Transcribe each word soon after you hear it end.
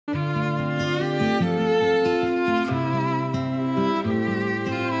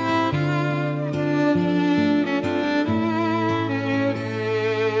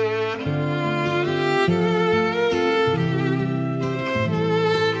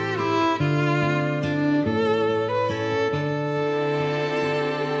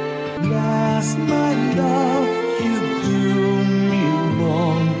Alas, my love, you do me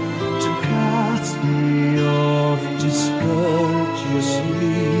wrong to cast me off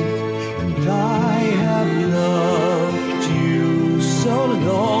discourteously, and I have loved you so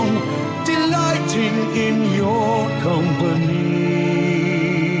long, delighting in your company.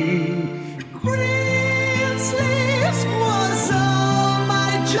 Greensleeves was all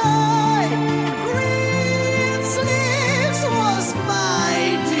my joy. Greensleeves was my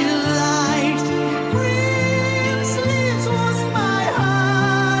delight. Greensleeves was my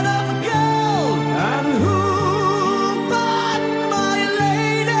heart of gold. And who but my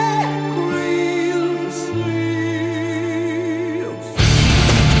lady Greensleeves?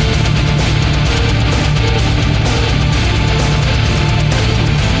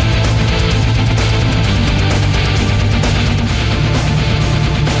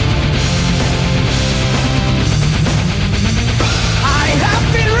 I have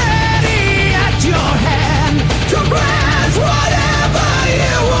been ready at your hand to grant whatever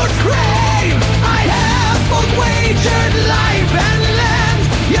you would crave. I have both wagered life and land,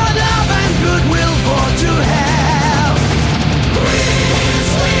 your love and goodwill for to have.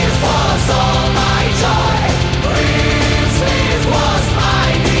 Greensleeves was all my joy. Greensleeves was my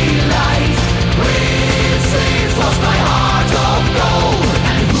delight. Greensleeves was my heart of gold.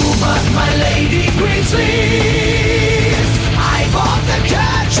 And who but my lady Greensleeves? I bought the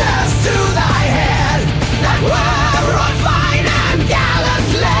kerchiefs to thy head that were on fine and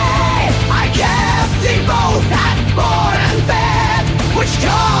gallantly. I kept thee both at board and bed, which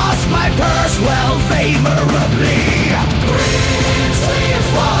cost my purse well favorably.